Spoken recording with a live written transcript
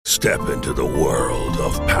Step into the world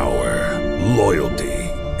of power, loyalty,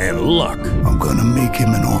 and luck. I'm gonna make him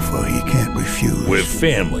an offer he can't refuse. With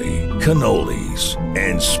family, cannolis,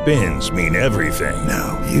 and spins mean everything.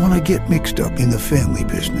 Now, you wanna get mixed up in the family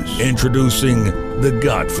business. Introducing The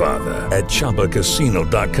Godfather at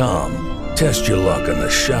ChumbaCasino.com. Test your luck in the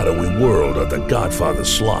shadowy world of The Godfather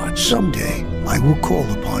slot. Someday, I will call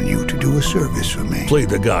upon you to do a service for me. Play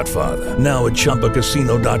The Godfather now at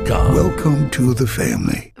ChumbaCasino.com. Welcome to the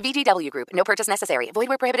family. VGW Group. No purchase necessary. Void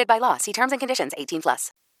where prohibited by law. See terms and conditions.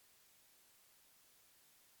 18+.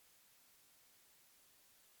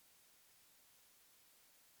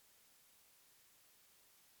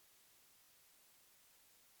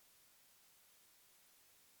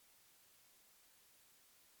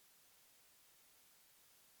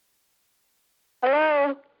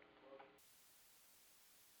 Hello?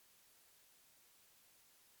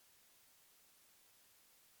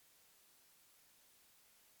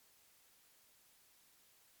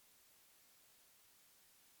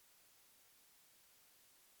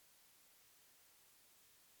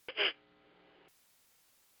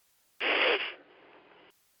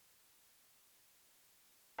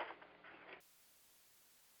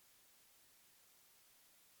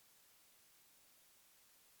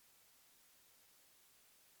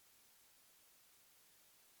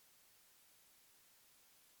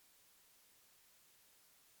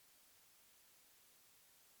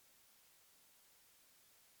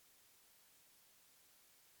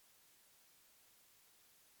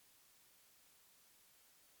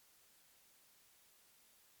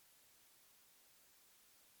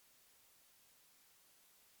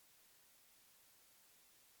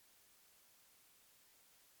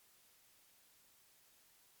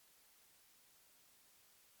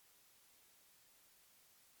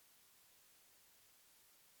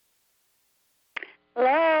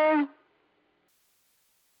 Hello?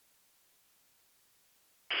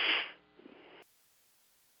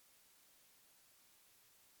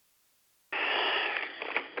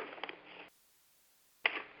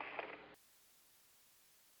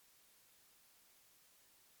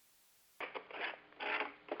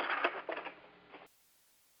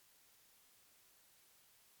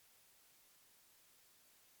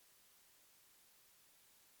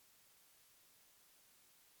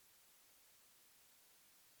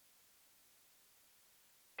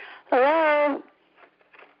 Hello?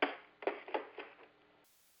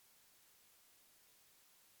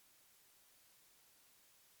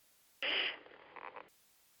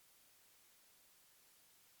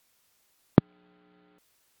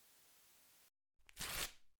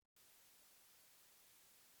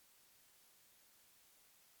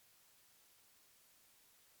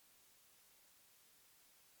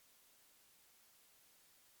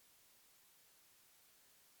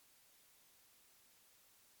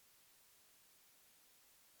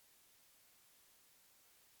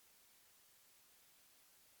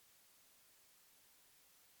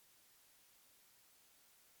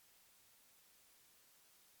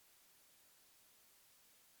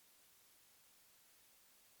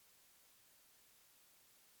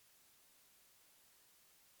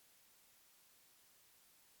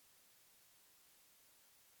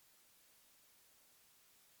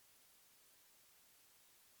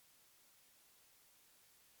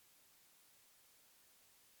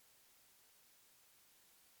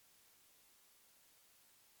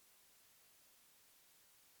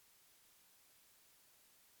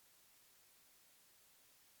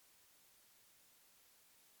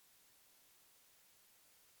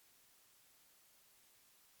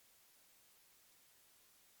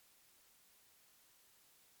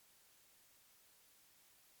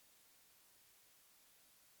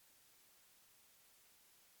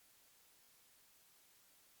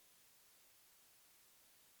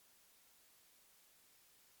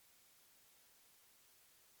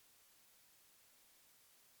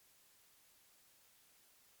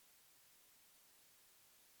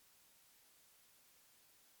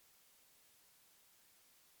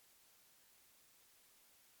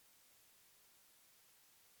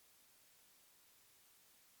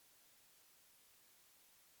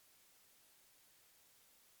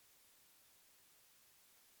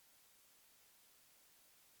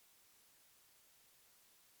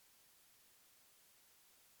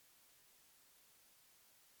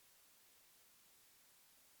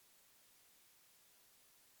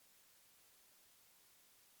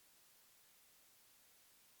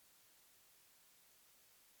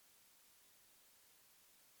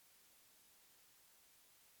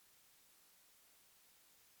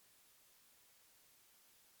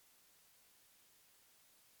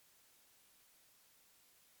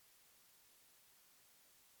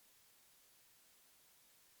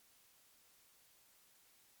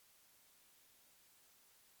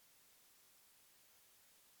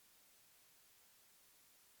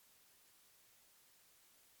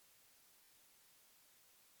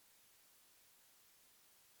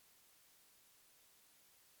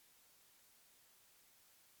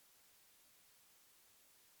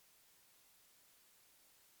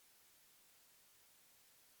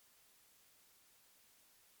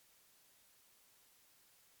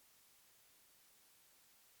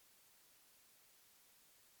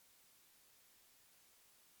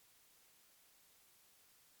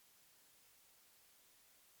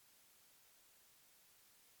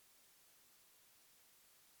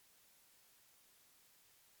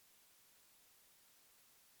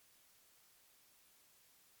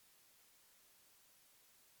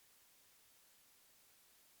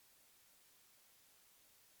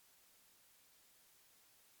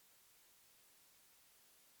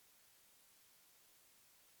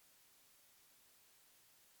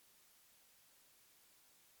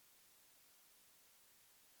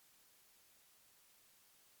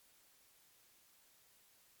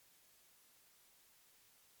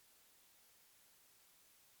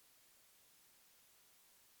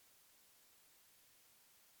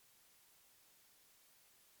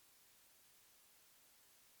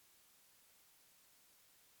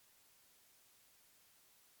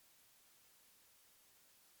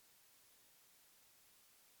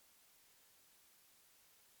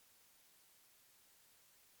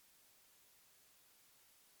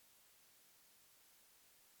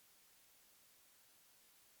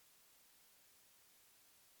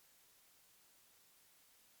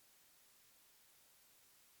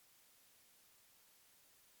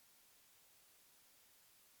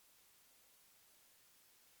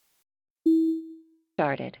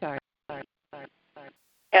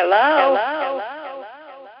 Hello?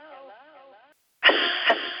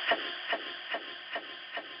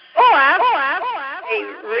 I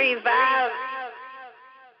revived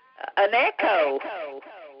an echo.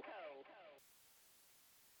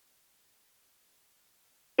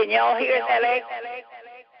 Can y'all hear that echo?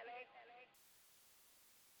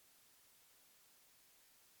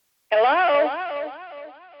 Hello?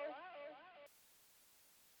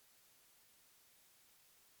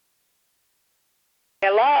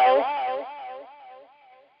 Hello?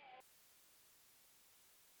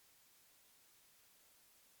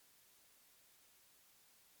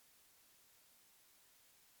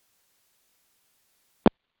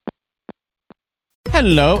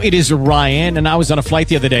 Hello, it is Ryan, and I was on a flight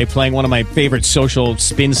the other day playing one of my favorite social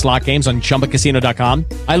spin slot games on ChumbaCasino.com.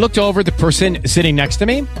 I looked over at the person sitting next to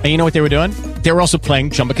me, and you know what they were doing? They were also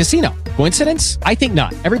playing Chumba Casino. Coincidence? I think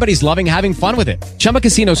not. Everybody's loving having fun with it. Chumba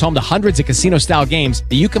Casino is home to hundreds of casino-style games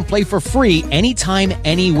that you can play for free anytime,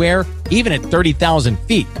 anywhere, even at 30,000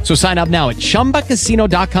 feet. So sign up now at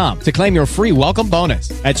ChumbaCasino.com to claim your free welcome bonus.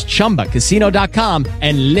 That's ChumbaCasino.com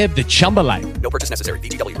and live the Chumba life. No purchase necessary.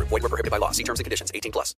 VGW. Void where prohibited by law. See terms and conditions. 18+.